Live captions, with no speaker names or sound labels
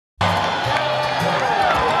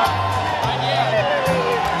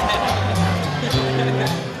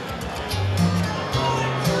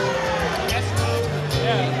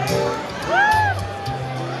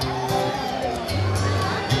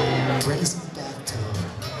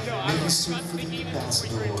he stood for the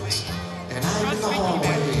ambassadors, and I'm in the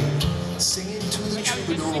hallway, singing to the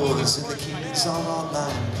troubadours, and the kings are all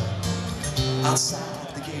lined up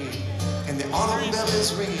outside the gate, and the autumn bell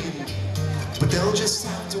is ringing, but they'll just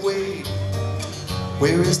have to wait.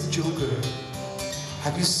 Where is the Joker?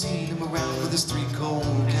 Have you seen him around with his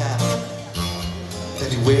three-cone cap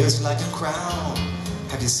that he wears like a crown?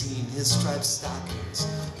 Have you seen his striped stockings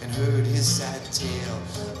and heard his sad tale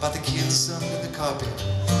about the kids under the carpet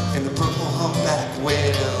and the purple humpback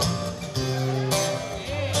whale?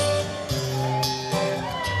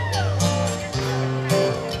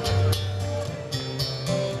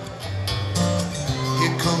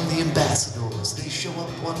 Here come the ambassadors, they show up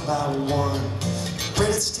one by one.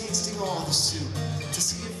 Brett's tasting all the soup to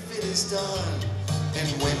see if it is done,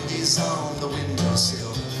 and Wendy's on the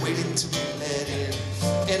windowsill waiting to be let in,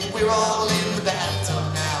 and we're all in the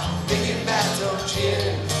bathtub now, making bathtub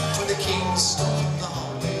gin. When the kings stormed the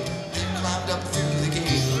hallway, they climbed up through the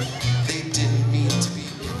gate. They didn't mean to be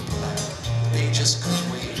impolite, they just couldn't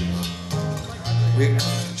wait. Here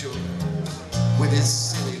comes the Joker with his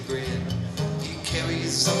silly grin. He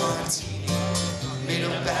carries a martini made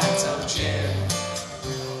of bathtub gin.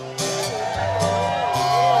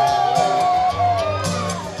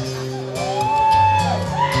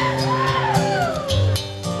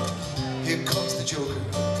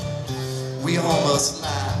 We all must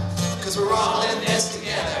laugh, 'cause we're all in this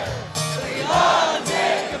together. We all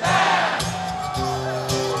take a bath.